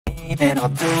And I'll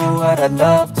do what I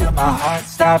love till my heart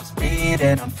stops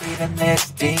beating. I'm feeding this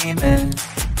demon.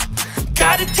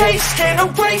 Got a taste, can't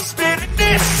erase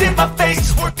bitterness in my face.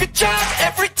 Work a job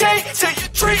every day till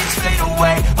your dreams fade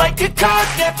away. Like a card,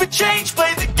 never change,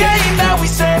 play the game that we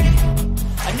say.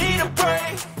 I need a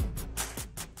break.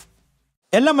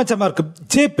 എല്ലാ മച്ചന്മാർക്കും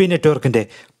JP നെറ്റ്വർക്കിന്റെ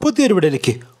പുതിയൊരു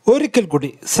വീഡിയോയിലേക്ക് ഒരിക്കൽ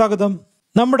കൂടി സ്വാഗതം.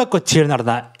 നമ്മുടെ കൊച്ചിയിൽ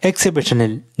നടന്ന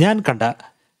എക്സിബിഷനിൽ ഞാൻ കണ്ട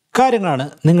കാര്യങ്ങളാണ്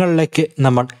നിങ്ങളിലേക്ക്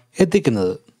നമ്മൾ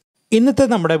എത്തിക്കുന്നത്. ഇന്നത്തെ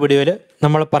നമ്മുടെ വീഡിയോയിൽ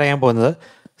നമ്മൾ പറയാൻ പോകുന്നത്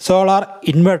സോളാർ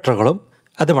ഇൻവെർട്ടറുകളും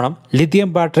അതുവേണം ലിഥിയം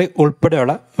ബാറ്ററി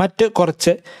ഉൾപ്പെടെയുള്ള മറ്റ്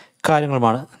കുറച്ച്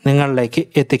കാര്യങ്ങളുമാണ് നിങ്ങളിലേക്ക്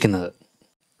എത്തിക്കുന്നത്.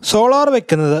 സോളാർ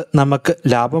വയ്ക്കുന്നത് നമുക്ക്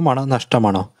ലാഭമാണോ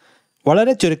നഷ്ടമാണോ?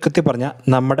 വളരെ ചുരുക്കത്തിൽ പറഞ്ഞാൽ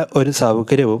നമ്മുടെ ഒരു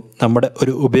സൗകര്യവും നമ്മുടെ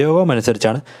ഒരു ഉപയോഗവും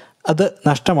അനുസരിച്ചാണ് അത്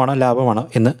നഷ്ടമാണോ ലാഭമാണോ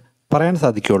എന്ന് പറയാൻ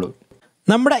സാധിക്കുകയുള്ളൂ.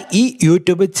 നമ്മുടെ ഈ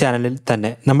യൂട്യൂബ് ചാനലിൽ തന്നെ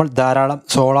നമ്മൾ ധാരാളം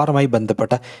സോളാറുമായി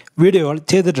ബന്ധപ്പെട്ട വീഡിയോകൾ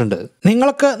ചെയ്തിട്ടുണ്ട്.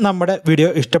 നിങ്ങൾക്ക് നമ്മുടെ വീഡിയോ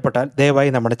ഇഷ്ടപ്പെട്ടാൽ ദയവായി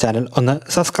നമ്മുടെ ചാനൽ ഒന്ന്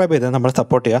സബ്സ്ക്രൈബ് ചെയ്ത് നമ്മൾ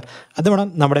സപ്പോർട്ട് ചെയ്യുക. അതുവേണം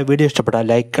നമ്മുടെ വീഡിയോ ഇഷ്ടപ്പെട്ടാൽ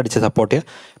ലൈക്ക് അടിച്ച് സപ്പോർട്ട്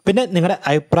ചെയ്യുക. പിന്നെ നിങ്ങളുടെ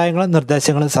അഭിപ്രായങ്ങളും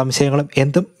നിർദ്ദേശങ്ങളും സംശയങ്ങളും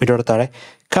എന്തും വീഡിയോയുടെ താഴെ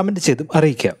കമൻറ്റ് ചെയ്തും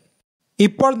അറിയിക്കുക.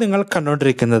 ഇപ്പോൾ നിങ്ങൾ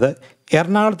കണ്ടുകൊണ്ടിരിക്കുന്നത്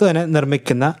എറണാകുളത്ത് തന്നെ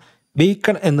നിർമ്മിക്കുന്ന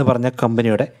ബീക്കൺ എന്ന് പറഞ്ഞ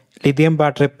കമ്പനിയുടെ ലിഥിയം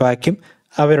ബാറ്ററി പാക്കും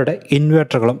അവരുടെ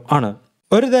ഇൻവെർട്ടറുകളും ആണ്.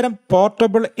 ഒരു തരം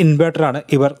പോർട്ടബിൾ ഇൻവെർട്ടറാണ്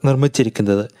ഇവർ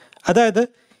നിർമ്മിച്ചിരിക്കുന്നത്. അതായത്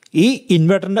ഈ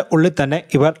ഇൻവെർട്ടറിൻ്റെ ഉള്ളിൽ തന്നെ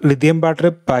ഇവർ ലിഥിയം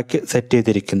ബാറ്ററി പാക്ക് സെറ്റ്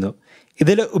ചെയ്തിരിക്കുന്നു.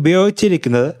 ഇതിൽ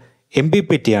ഉപയോഗിച്ചിരിക്കുന്നത്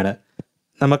MPPT ആണ്.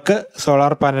 നമുക്ക്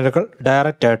സോളാർ പാനലുകൾ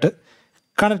ഡയറക്റ്റായിട്ട്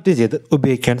കണക്ട് ചെയ്ത്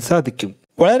ഉപയോഗിക്കാൻ സാധിക്കും.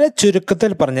 വളരെ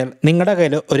ചുരുക്കത്തിൽ പറഞ്ഞാൽ നിങ്ങളുടെ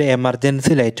കയ്യിൽ ഒരു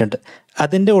എമർജൻസി ലൈറ്റ് ഉണ്ട്,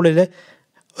 അതിൻ്റെ ഉള്ളിൽ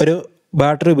ഒരു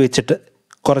ബാറ്ററി ഉപയോഗിച്ചിട്ട്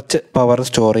കുറച്ച് പവർ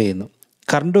സ്റ്റോർ ചെയ്യുന്നു.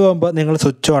 കറണ്ട് പോകുമ്പോൾ നിങ്ങൾ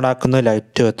സ്വിച്ച് ഓൺ ആക്കുന്നു,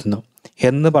 ലൈറ്റ് എത്തുന്നു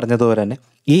എന്ന് പറഞ്ഞതുപോലെ തന്നെ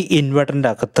ഈ ഇൻവെർട്ടറിൻ്റെ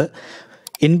അകത്ത്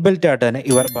ഇൻബിൽറ്റ് ആയിട്ട് തന്നെ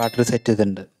ഇവർ ബാറ്ററി സെറ്റ്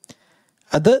ചെയ്തിട്ടുണ്ട്.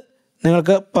 അത്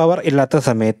നിങ്ങൾക്ക് പവർ ഇല്ലാത്ത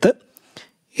സമയത്ത്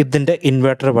ഇതിൻ്റെ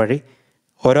ഇൻവെർട്ടർ വഴി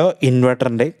ഓരോ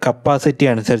ഇൻവെർട്ടറിൻ്റെ കപ്പാസിറ്റി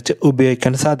അനുസരിച്ച്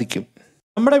ഉപയോഗിക്കാൻ സാധിക്കും.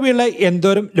 നമ്മുടെ വീട്ടിൽ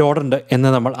എന്തോരം ലോഡുണ്ട് എന്ന്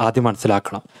നമ്മൾ ആദ്യം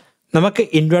മനസ്സിലാക്കണം. നമുക്ക്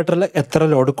ഇൻവെർട്ടറിൽ എത്ര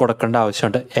ലോഡ് കൊടുക്കേണ്ട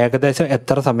ആവശ്യമുണ്ട്, ഏകദേശം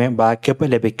എത്ര സമയം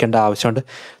ബാക്കപ്പ് ലഭിക്കേണ്ട ആവശ്യമുണ്ട്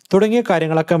തുടങ്ങിയ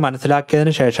കാര്യങ്ങളൊക്കെ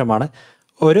മനസ്സിലാക്കിയതിന് ശേഷമാണ്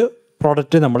ഒരു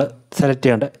പ്രോഡക്റ്റ് നമ്മൾ സെലക്ട്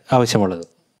ചെയ്യേണ്ട ആവശ്യമുള്ളത്.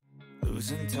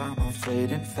 Losing time, I'm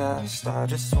fading fast. I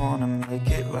just wanna make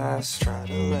it last. Try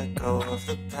to let go of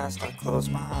the past. I close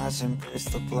my eyes, embrace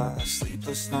the blast.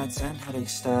 Sleepless nights and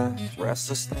headaches stack.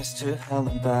 Restlessness to hell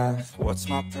and back. What's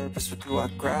my purpose? What do I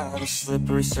grab? A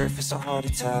slippery surface, a heart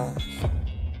attack.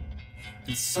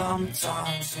 And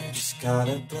sometimes you just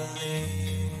gotta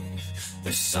believe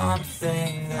there's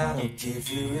something that'll give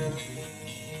you relief.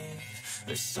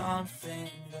 There's something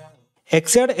that'll...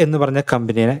 Exide എന്ന് പറഞ്ഞ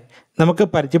കമ്പനിയെ നമുക്ക്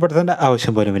പരിചയപ്പെടുത്തേണ്ട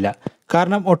ആവശ്യം പോലുമില്ല.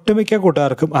 കാരണം ഒട്ടുമിക്ക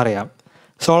കൂട്ടുകാർക്കും അറിയാം.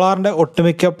 സോളാറിൻ്റെ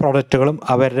ഒട്ടുമിക്ക പ്രോഡക്റ്റുകളും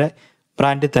അവരുടെ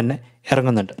ബ്രാൻഡിൽ തന്നെ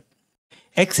ഇറങ്ങുന്നുണ്ട്.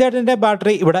 എക്സൈഡിൻ്റെ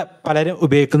ബാറ്ററി ഇവിടെ പലരും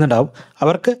ഉപയോഗിക്കുന്നുണ്ടാവും.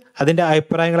 അവർക്ക് അതിൻ്റെ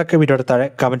അഭിപ്രായങ്ങളൊക്കെ വീഡിയോയുടെ താഴെ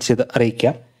കമൻറ്റ് ചെയ്ത്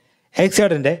അറിയിക്കുക.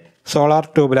 എക്സൈഡിൻ്റെ സോളാർ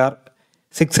ട്യൂബുലാർ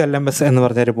 6LMS എന്ന്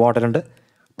പറഞ്ഞൊരു മോഡലുണ്ട്.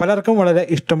 പലർക്കും വളരെ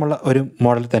ഇഷ്ടമുള്ള ഒരു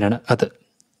മോഡൽ തന്നെയാണ് അത്.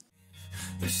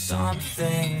 There's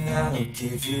something that'll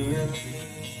give you relief.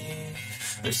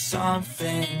 There's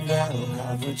something that'll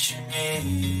have what you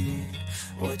need,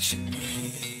 what you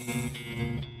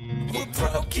need. We're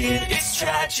broken, it's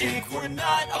tragic, we're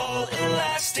not all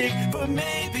elastic, but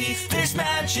maybe there's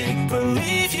magic,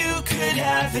 believe you could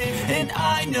have it. And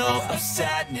I know of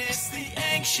sadness, the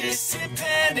anxious and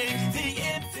panic, the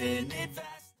infinite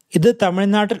vast. ഇത്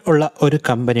തമിഴ്നാട്ടിൽ ഉള്ള ഒരു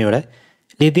കമ്പനിയുടെ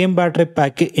lithium battery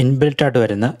pack ഇൻബിൽറ്റായിട്ട്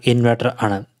വരുന്ന inverter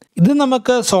ആണ്. ഇത്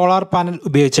നമുക്ക് solar panel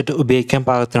ഉപയോഗിച്ചിട്ട് ഉപയോഗിക്കാൻ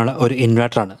പാകത്തിനുള്ള ഒരു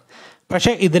ഇൻവെർട്ടറാണ്.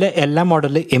 പക്ഷേ ഇതിലെ എല്ലാ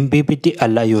മോഡലിലും MPPT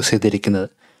അല്ല യൂസ് ചെയ്തിരിക്കുന്നത്.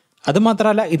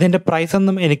 അതുമാത്രമല്ല ഇതിൻ്റെ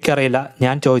പ്രൈസൊന്നും എനിക്കറിയില്ല,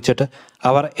 ഞാൻ ചോദിച്ചിട്ട്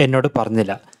അവർ എന്നോട്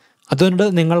പറഞ്ഞില്ല. അതുകൊണ്ട്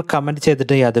നിങ്ങൾ കമൻറ്റ്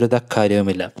ചെയ്തിട്ട് യാതൊരുവിധ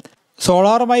കാര്യവുമില്ല.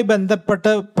 സോളാറുമായി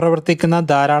ബന്ധപ്പെട്ട് പ്രവർത്തിക്കുന്ന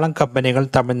ധാരാളം കമ്പനികൾ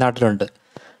തമിഴ്നാട്ടിലുണ്ട്.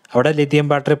 അവിടെ lithium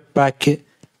battery pack,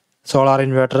 solar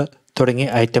inverter തുടങ്ങിയ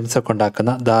ഐറ്റംസൊക്കെ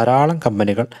ഉണ്ടാക്കുന്ന ധാരാളം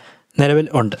കമ്പനികൾ നിലവിൽ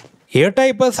ഉണ്ട്. ഈ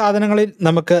ടൈപ്പ് സാധനങ്ങളിൽ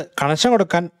നമുക്ക് കണക്ഷൻ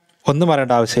കൊടുക്കാൻ ഒന്നും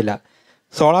പറയേണ്ട ആവശ്യമില്ല.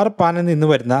 സോളാർ പാനലിൽ നിന്ന്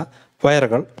വരുന്ന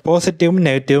വയറുകൾ പോസിറ്റീവും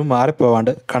നെഗറ്റീവും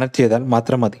മാറിപ്പോവാണ്ട് കണക്ട് ചെയ്താൽ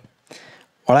മാത്രം മതി.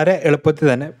 വളരെ എളുപ്പത്തിൽ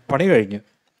തന്നെ പണി കഴിഞ്ഞു.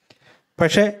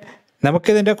 പക്ഷേ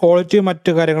നമുക്കിതിൻ്റെ ക്വാളിറ്റിയും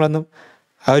മറ്റു കാര്യങ്ങളൊന്നും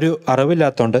ഒരു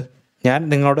അറിവില്ലാത്തതുകൊണ്ട് ഞാൻ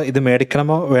നിങ്ങളോട് ഇത്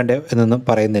മേടിക്കണമോ വേണ്ടയോ എന്നൊന്നും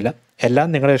പറയുന്നില്ല. എല്ലാം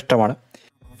നിങ്ങളുടെ ഇഷ്ടമാണ്.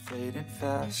 Fading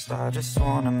fast, I just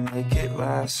wanna make it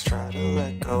last. Try to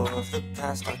let go of the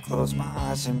past. I close my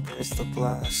eyes, embrace the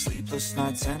blast. Sleepless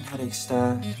nights and headaches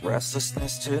stack.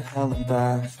 Restlessness to hell and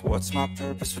back. What's my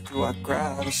purpose? What do I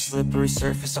grab? A slippery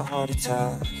surface, a heart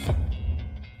attack.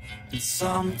 And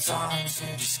sometimes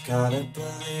you just gotta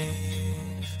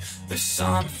believe there's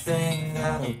something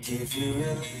that'll give you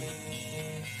relief.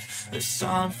 There's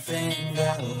something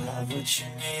that'll have what you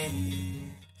need.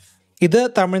 ഇത്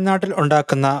തമിഴ്നാട്ടിൽ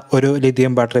ഉണ്ടാക്കുന്ന ഒരു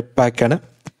lithium battery പാക്കാണ്.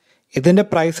 ഇതിൻ്റെ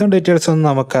പ്രൈസും ഡീറ്റെയിൽസും ഒന്നും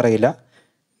നമുക്കറിയില്ല.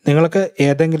 നിങ്ങൾക്ക്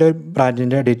ഏതെങ്കിലും ഒരു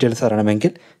ബ്രാൻഡിൻ്റെ ഡീറ്റെയിൽസ്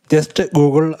അറിയണമെങ്കിൽ ജസ്റ്റ്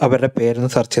ഗൂഗിൾ അവരുടെ പേരൊന്ന്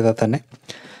സെർച്ച് ചെയ്താൽ തന്നെ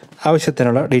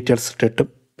ആവശ്യത്തിനുള്ള ഡീറ്റെയിൽസ് കിട്ടും.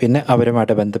 പിന്നെ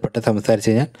അവരുമായിട്ട് ബന്ധപ്പെട്ട് സംസാരിച്ച്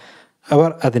കഴിഞ്ഞാൽ അവർ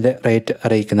അതിൻ്റെ rate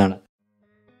അറിയിക്കുന്നതാണ്.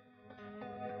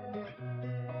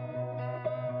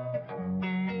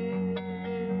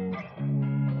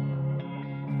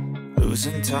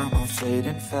 Losing time, I'm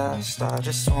fading fast. I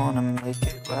just wanna make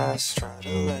it last. Try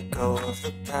to let go of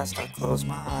the past. I close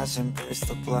my eyes, embrace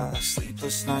the blast.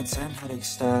 Sleepless nights and headache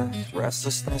stack.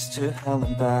 Restlessness to hell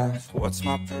and back. What's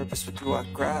my purpose? What do I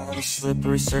grab? A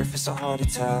slippery surface, a heart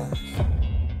attack.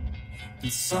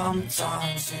 And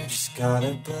sometimes you just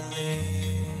gotta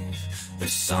believe.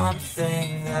 There's something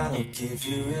that'll give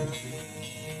you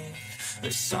relief.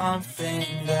 There's something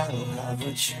that'll have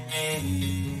what you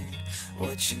need.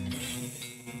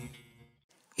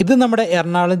 ഇത് നമ്മുടെ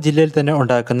എറണാകുളം ജില്ലയിൽ തന്നെ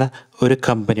ഉണ്ടാക്കുന്ന ഒരു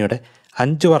കമ്പനിയുടെ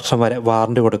 5 വർഷം വരെ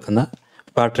warranty കൊടുക്കുന്ന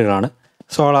ബാറ്ററികളാണ്.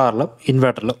 സോളാറിലും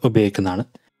ഇൻവെർട്ടറിലും ഉപയോഗിക്കുന്നതാണ്.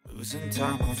 Losing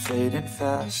time, I'm fading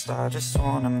fast. I just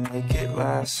wanna make it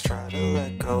last. Try to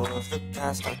let go of the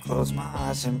past. I close my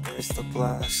eyes, embrace the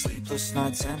blast. Sleepless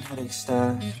nights and headache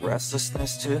stack.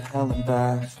 Restlessness to hell and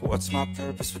back. What's my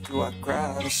purpose? What do I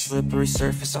grab? A slippery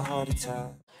surface, a heart attack.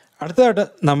 അടുത്തതായിട്ട്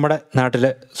നമ്മുടെ നാട്ടിൽ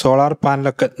solar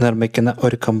പാനലൊക്കെ നിർമ്മിക്കുന്ന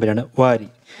ഒരു കമ്പനിയാണ് വാരി.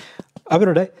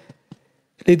 അവരുടെ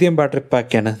lithium battery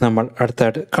പാക്കാണ് നമ്മൾ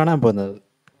അടുത്തായിട്ട് കാണാൻ പോകുന്നത്.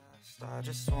 I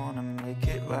just wanna make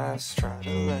it last. Try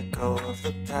to let go of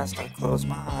the past. I close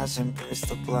my eyes, embrace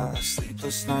the blast.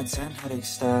 Sleepless nights and headache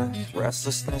stack.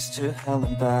 Restlessness to hell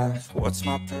and back. What's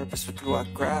my purpose? What do I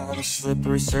grab? A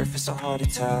slippery surface, a heart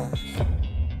attack.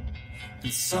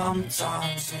 And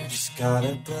sometimes you just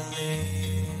gotta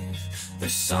believe.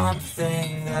 There's something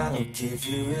that'll give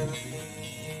you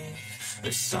relief.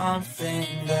 There's something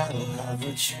that'll have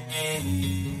what you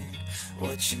need.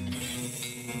 What you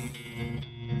need.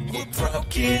 We're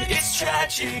broken, it's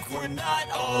tragic. We're not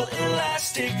all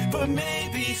elastic, but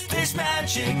maybe there's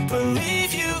magic.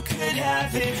 Believe you could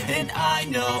have it. And I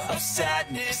know of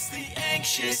sadness, the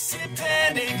anxious and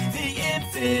panic, the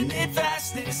infinite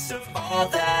vastness of all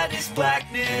that is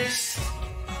blackness.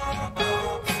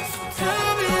 Tell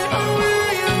me, oh,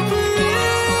 will you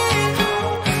believe?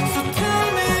 So tell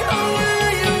me, oh,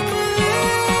 will you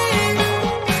believe?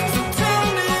 So tell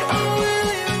me, oh,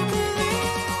 will you believe?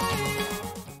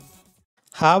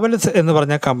 Havells എന്ന്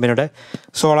പറഞ്ഞ കമ്പനിയുടെ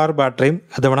solar ബാറ്ററിയും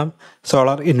അതുപോലെ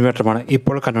solar ഇൻവെർട്ടറുമാണ്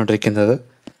ഇപ്പോൾ കണ്ടുകൊണ്ടിരിക്കുന്നത്.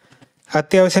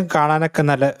 അത്യാവശ്യം കാണാനൊക്കെ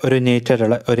നല്ല ഒരു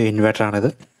നീറ്റായിട്ടുള്ള ഒരു ഇൻവെർട്ടറാണിത്.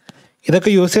 ഇതൊക്കെ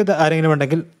യൂസ് ചെയ്ത് ആരെങ്കിലും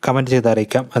ഉണ്ടെങ്കിൽ കമൻറ്റ് ചെയ്ത്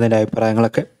അറിയിക്കാം അതിൻ്റെ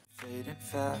അഭിപ്രായങ്ങളൊക്കെ.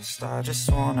 Fast. I just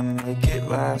wanna make it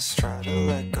last. Try to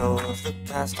let go of the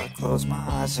past. I close my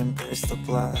eyes, embrace the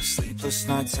blast. Sleepless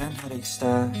nights and headache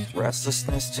stack.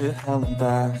 Restlessness to hell and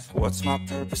back. What's my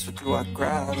purpose? What do I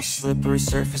grab? A slippery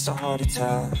surface, a heart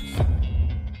attack.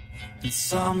 And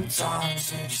sometimes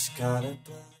you just gotta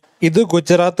believe. ഇത്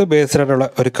Gujarat based ആയിട്ടുള്ള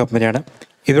ഒരു കമ്പനിയാണ്.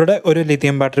 ഇവരുടെ ഒരു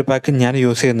lithium battery pack ഞാൻ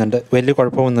use ചെയ്യുന്നുണ്ട്. വലിയ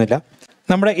കുഴപ്പമൊന്നുമില്ല.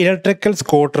 നമ്മുടെ ഇലക്ട്രിക്കൽ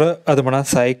സ്കൂട്ടർ, അതുപോലെ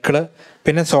സൈക്കിള്,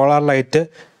 പിന്നെ സോളാർ ലൈറ്റ്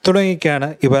തുടങ്ങിയൊക്കെയാണ്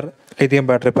ഇവർ ലിഥിയം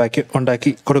ബാറ്ററി പാക്ക്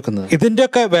ഉണ്ടാക്കി കൊടുക്കുന്നത്.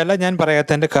 ഇതിൻ്റെയൊക്കെ വില ഞാൻ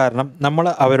പറയാത്തതിൻ്റെ കാരണം നമ്മൾ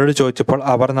അവരോട് ചോദിച്ചപ്പോൾ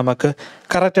അവർ നമുക്ക്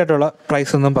കറക്റ്റായിട്ടുള്ള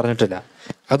പ്രൈസ് ഒന്നും പറഞ്ഞിട്ടില്ല.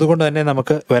 അതുകൊണ്ട് തന്നെ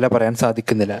നമുക്ക് വില പറയാൻ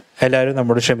സാധിക്കുന്നില്ല. എല്ലാവരും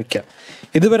നമ്മോട് ക്ഷമിക്കാം.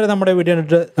 ഇതുവരെ നമ്മുടെ വീഡിയോ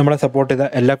കണ്ടിട്ട് നമ്മളെ സപ്പോർട്ട് ചെയ്ത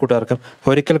എല്ലാ കൂട്ടുകാർക്കും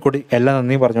ഒരിക്കൽ കൂടി എല്ലാ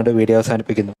നന്ദിയും പറഞ്ഞുകൊണ്ട് വീഡിയോ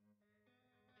അവസാനിപ്പിക്കുന്നു.